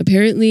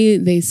 Apparently,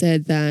 they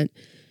said that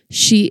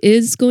she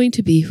is going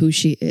to be who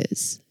she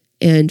is,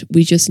 and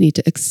we just need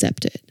to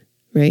accept it,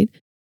 right?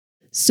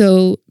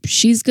 So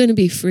she's going to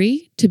be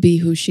free to be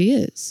who she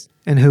is.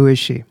 And who is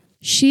she?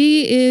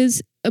 She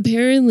is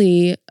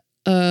apparently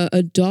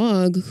a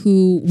dog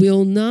who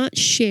will not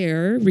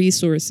share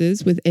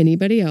resources with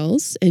anybody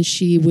else, and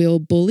she will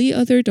bully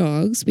other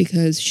dogs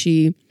because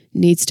she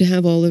needs to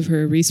have all of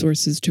her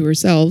resources to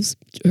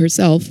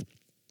herself.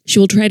 She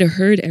will try to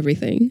herd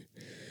everything,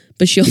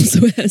 but she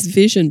also has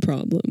vision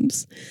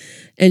problems.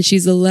 And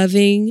she's a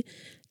loving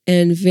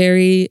and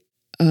very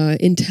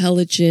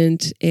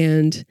intelligent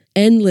and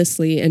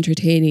endlessly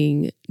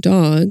entertaining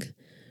dog,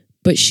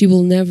 but she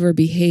will never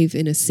behave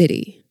in a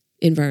city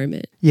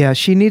environment. Yeah,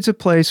 she needs a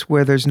place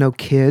where there's no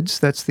kids.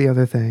 That's the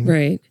other thing.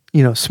 Right.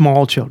 You know,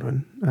 small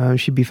children.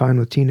 She'd be fine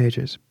with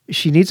teenagers.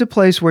 She needs a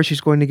place where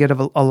she's going to get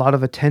a lot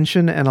of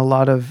attention and a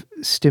lot of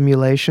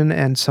stimulation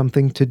and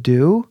something to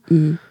do.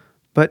 Mm.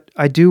 But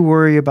I do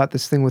worry about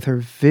this thing with her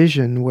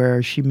vision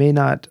where she may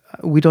not,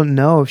 we don't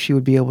know if she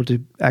would be able to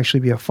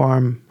actually be a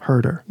farm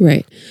herder.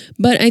 Right.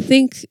 But I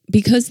think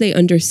because they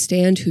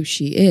understand who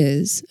she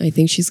is, I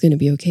think she's going to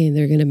be okay and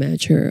they're going to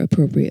match her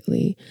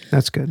appropriately.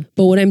 That's good.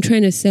 But what I'm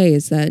trying to say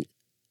is that,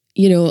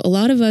 you know, a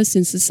lot of us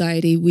in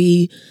society,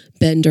 we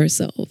bend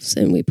ourselves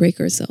and we break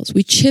ourselves.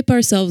 We chip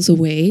ourselves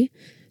away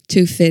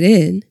to fit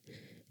in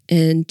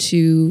and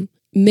to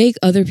make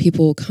other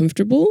people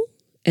comfortable.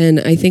 And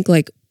I think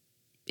like,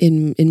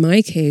 in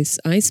my case,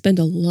 I spend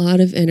a lot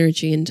of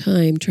energy and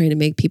time trying to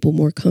make people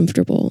more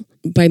comfortable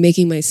by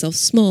making myself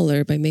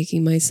smaller, by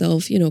making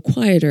myself, you know,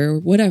 quieter or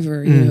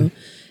whatever, you know.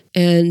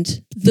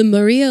 And the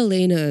Maria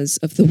Elenas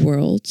of the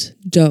world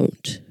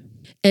don't.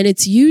 And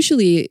it's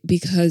usually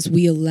because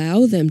we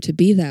allow them to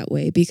be that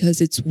way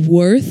because it's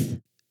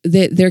worth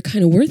that they're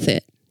kind of worth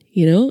it,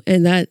 you know?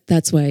 And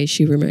that's why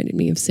she reminded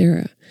me of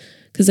Sarah.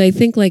 Because I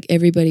think like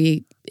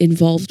everybody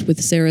involved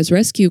with Sarah's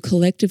rescue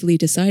collectively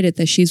decided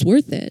that she's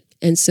worth it.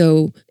 And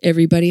so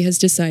everybody has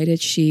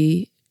decided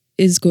she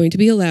is going to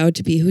be allowed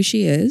to be who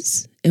she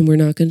is. And we're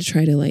not going to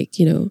try to like,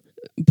 you know,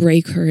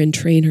 break her and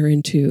train her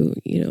into,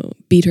 you know,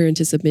 beat her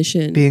into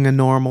submission. Being a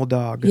normal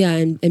dog. Yeah,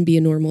 and be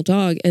a normal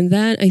dog. And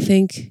that, I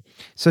think...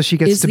 So she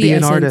gets to be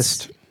an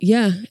artist.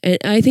 Yeah, and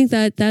I think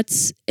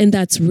that's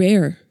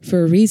rare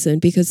for a reason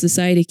because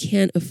society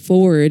can't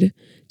afford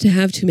to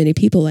have too many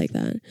people like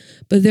that.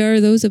 But there are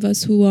those of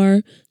us who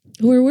are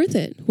worth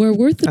it, who are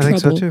worth the trouble. I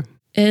think so too.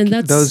 And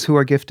that's those who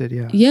are gifted,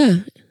 yeah. Yeah.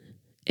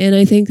 And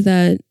I think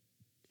that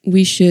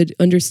we should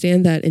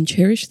understand that and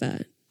cherish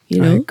that, you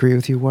know? I agree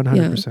with you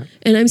 100%. Yeah.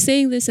 And I'm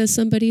saying this as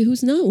somebody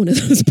who's not one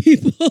of those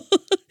people.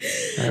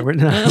 We're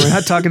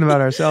not talking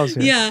about ourselves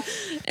here. Yeah.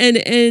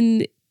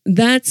 And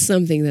that's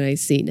something that I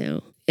see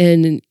now.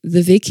 And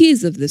the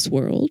Vickies of this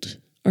world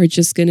are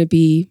just going to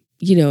be,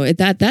 you know,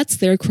 that's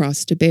their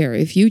cross to bear.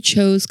 If you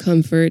chose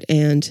comfort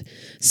and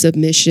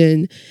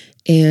submission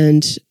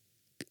and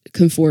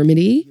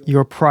conformity,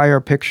 your prior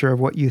picture of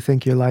what you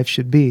think your life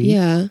should be,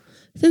 yeah,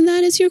 then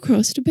that is your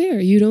cross to bear.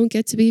 You don't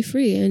get to be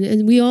free.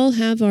 And we all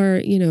have our,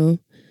 you know,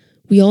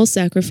 we all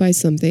sacrifice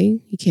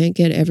something. You can't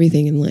get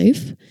everything in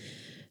life.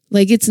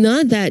 Like, it's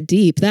not that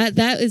deep. That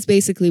is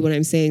basically what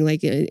I'm saying.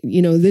 Like,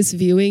 you know, this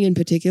viewing in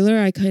particular,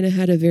 I kind of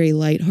had a very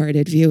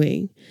lighthearted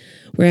viewing.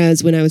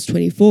 Whereas when I was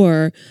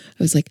 24,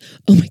 I was like,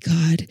 oh my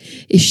God,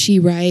 is she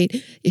right?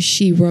 Is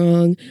she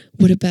wrong?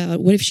 What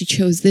if she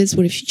chose this?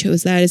 What if she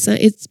chose that?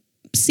 It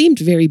seemed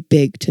very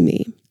big to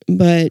me.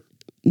 But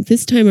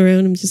this time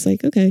around, I'm just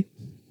like, okay,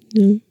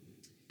 no,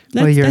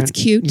 that's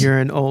cute. You're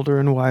an older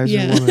and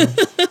wiser woman.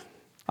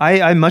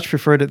 I much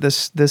preferred it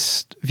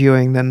this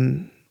viewing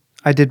than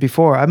I did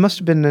before. I must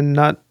have been in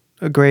not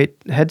a great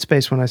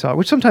headspace when I saw it,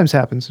 which sometimes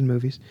happens in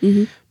movies.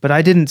 Mm-hmm. But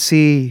I didn't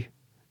see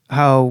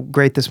how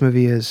great this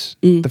movie is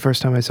the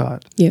first time I saw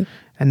it. Yeah.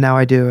 And now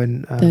I do.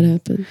 And that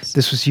happens.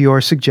 This was your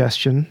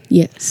suggestion.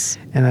 Yes.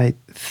 And I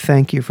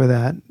thank you for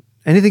that.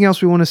 Anything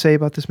else we want to say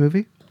about this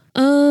movie?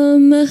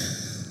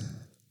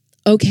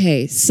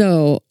 Okay,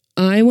 so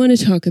I want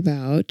to talk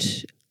about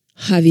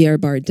Javier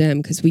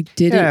Bardem because we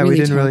didn't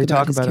really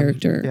talk about his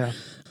character. Yeah.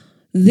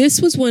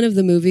 This was one of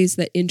the movies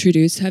that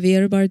introduced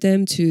Javier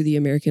Bardem to the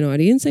American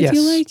audience, I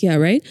feel like. Yeah,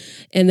 right?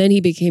 And then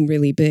he became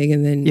really big.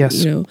 And then,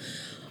 you know,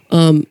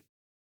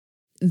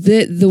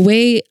 the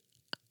way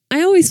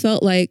I always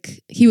felt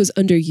like he was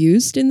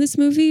underused in this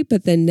movie,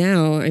 but then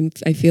now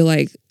I feel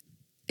like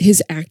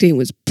his acting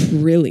was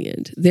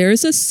brilliant.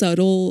 There's a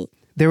subtle...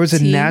 There was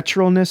a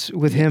naturalness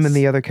with him and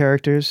the other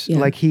characters. Yeah.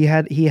 Like he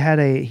had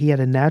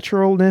a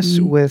naturalness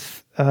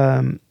with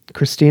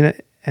Christina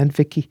and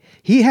Vicky.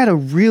 He had a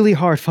really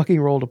hard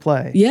fucking role to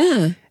play.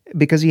 Yeah.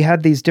 Because he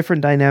had these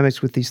different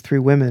dynamics with these three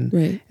women.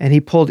 Right. And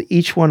he pulled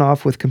each one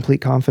off with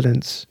complete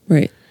confidence.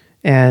 Right.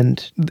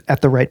 And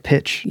at the right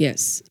pitch.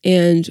 Yes.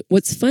 And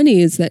what's funny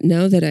is that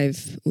now that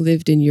I've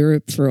lived in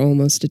Europe for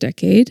almost a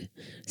decade,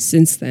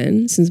 since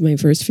my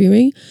first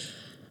viewing,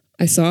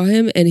 I saw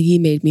him and he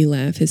made me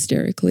laugh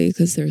hysterically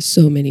because there are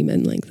so many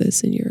men like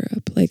this in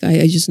Europe. Like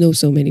I just know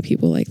so many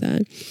people like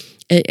that.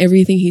 And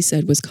everything he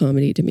said was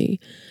comedy to me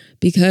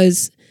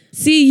because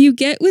See, you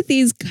get with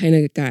these kind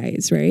of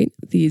guys, right?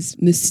 These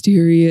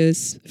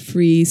mysterious,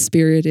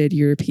 free-spirited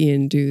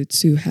European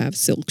dudes who have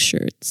silk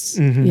shirts,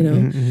 you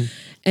know?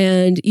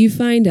 And you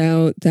find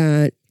out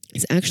that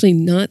he's actually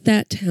not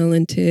that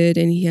talented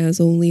and he has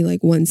only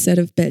like one set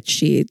of bed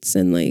sheets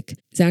and like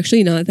it's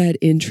actually not that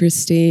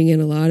interesting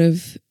and a lot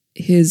of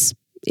his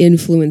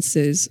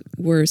influences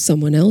were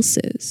someone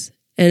else's.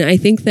 And I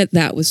think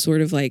that was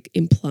sort of like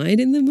implied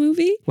in the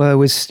movie. Well,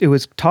 it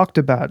was talked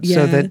about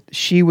so that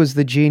she was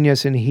the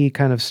genius and he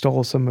kind of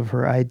stole some of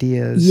her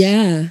ideas.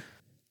 Yeah.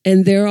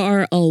 And there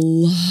are a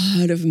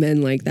lot of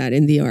men like that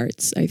in the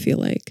arts, I feel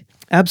like.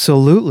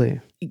 Absolutely.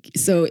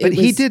 But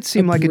he did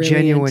seem like a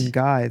genuine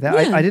guy.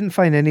 I didn't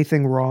find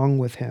anything wrong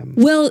with him.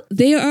 Well,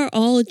 they are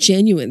all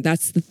genuine.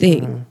 That's the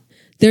thing.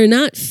 They're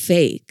not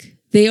fake.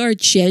 They are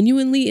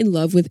genuinely in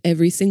love with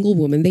every single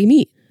woman they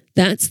meet.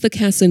 That's the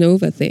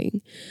Casanova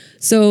thing.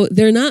 So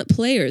they're not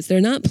players.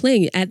 They're not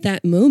playing at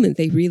that moment.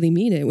 They really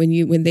mean it.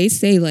 When they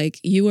say like,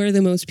 you are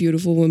the most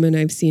beautiful woman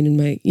I've seen in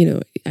my,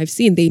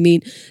 they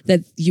mean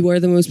that you are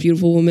the most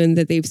beautiful woman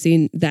that they've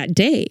seen that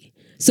day.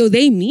 So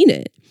they mean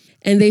it.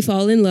 And they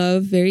fall in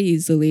love very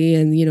easily.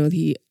 And,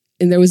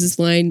 and there was this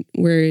line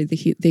where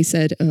they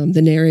said,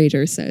 the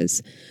narrator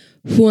says,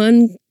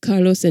 Juan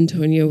Carlos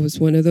Antonio was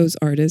one of those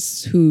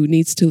artists who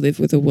needs to live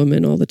with a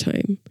woman all the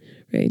time,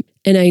 right?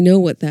 And I know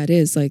what that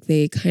is. Like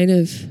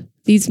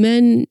these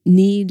men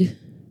need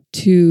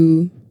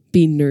to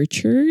be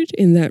nurtured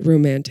in that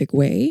romantic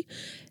way.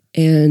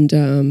 And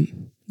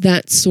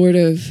that's sort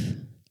of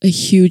a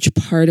huge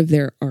part of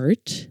their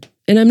art.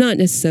 And I'm not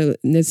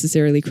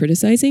necessarily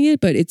criticizing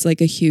it, but it's like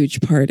a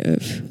huge part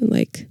of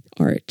like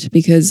art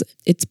because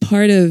it's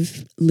part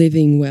of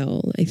living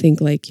well. I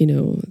think like,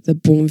 the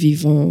bon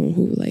vivant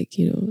who like,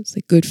 it's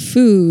like good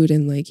food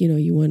and like,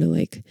 you want to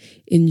like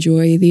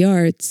enjoy the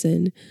arts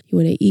and you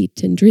want to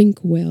eat and drink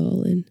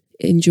well and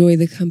enjoy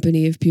the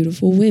company of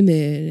beautiful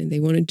women and they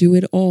want to do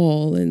it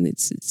all. And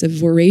it's a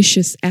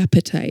voracious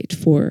appetite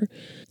for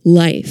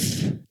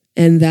life.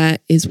 And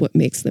that is what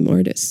makes them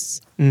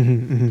artists.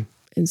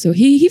 And so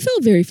he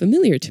felt very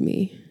familiar to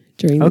me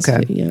during this.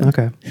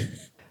 Okay.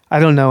 I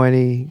don't know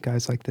any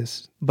guys like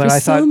this, but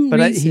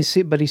he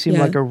seemed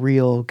like a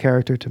real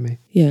character to me.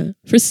 Yeah.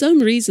 For some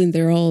reason,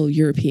 they're all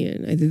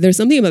European. There's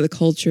something about the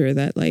culture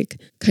that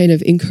like kind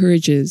of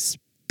encourages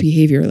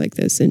behavior like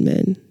this in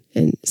men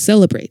and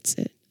celebrates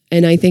it.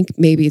 And I think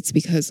maybe it's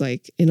because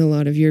like in a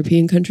lot of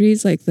European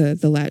countries, like the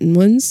Latin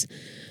ones,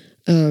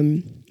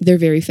 they're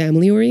very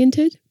family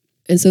oriented.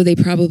 And so they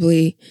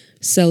probably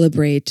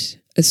celebrate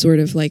a sort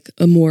of like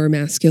a more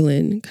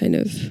masculine, kind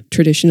of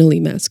traditionally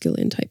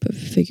masculine type of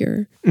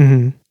figure.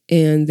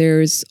 And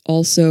there's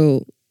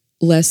also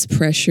less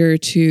pressure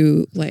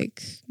to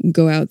like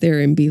go out there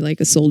and be like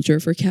a soldier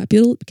for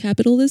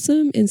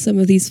capitalism in some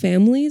of these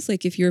families.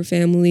 Like if your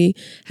family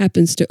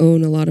happens to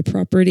own a lot of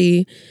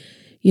property,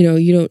 you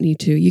don't need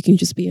to. You can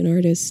just be an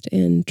artist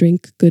and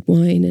drink good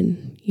wine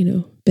and,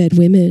 bed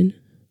women,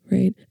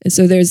 right? And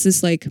so there's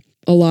this like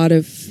a lot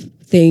of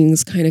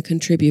things kind of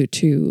contribute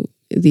to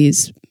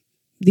these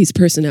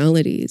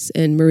personalities.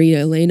 And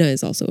Maria Elena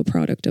is also a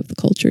product of the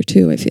culture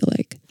too, I feel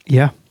like.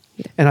 Yeah.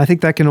 And I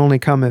think that can only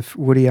come if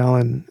Woody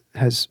Allen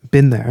has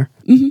been there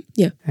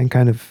and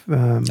kind of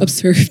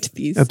observed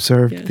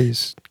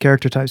these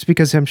character types,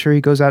 because I'm sure he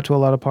goes out to a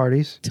lot of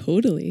parties.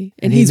 Totally.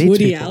 And he's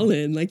Woody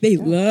Allen. Like they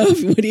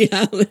love Woody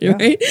Allen,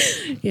 right?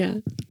 Yeah.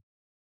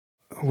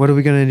 What are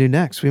we going to do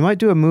next? We might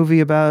do a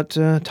movie about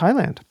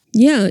Thailand.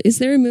 Yeah. Is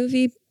there a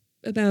movie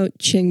about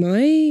Chiang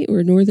Mai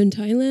or northern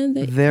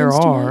Thailand? There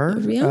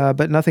are,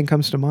 but nothing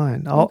comes to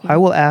mind. I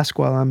will ask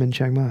while I'm in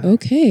Chiang Mai.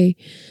 Okay.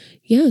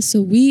 Yeah,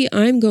 so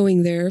I'm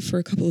going there for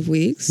a couple of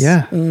weeks.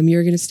 Yeah.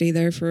 You're going to stay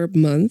there for a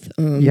month.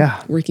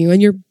 Working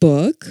on your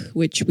book,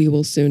 which we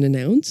will soon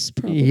announce,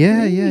 probably.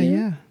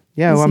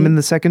 Yeah, well, I'm in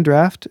the second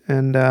draft,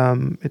 and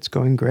it's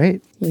going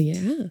great. Well,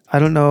 yeah. I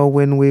don't know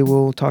when we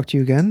will talk to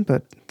you again,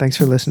 but thanks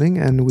for listening,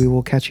 and we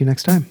will catch you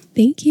next time.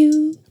 Thank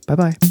you.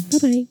 Bye-bye.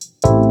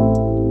 Bye-bye.